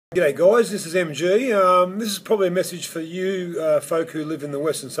G'day guys, this is MG. This is probably a message for you folk who live in the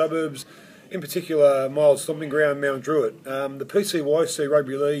western suburbs, in particular my old stomping ground, Mt Druitt. The PCYC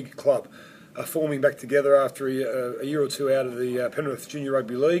Rugby League club are forming back together after a year or two out of the Penrith Junior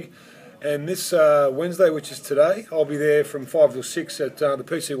Rugby League. And this Wednesday, which is today, I'll be there from 5 till 6 at the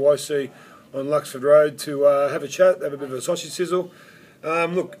PCYC on Luxford Road to have a chat, have a bit of a sausage sizzle.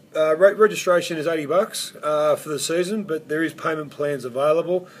 Registration is $80 for the season, but there is payment plans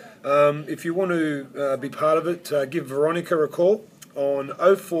available. If you want to be part of it, give Veronica a call on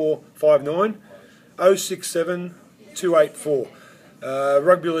 0459 067 284.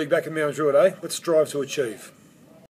 Rugby League back in Mt Druitt, eh? Let's strive to achieve.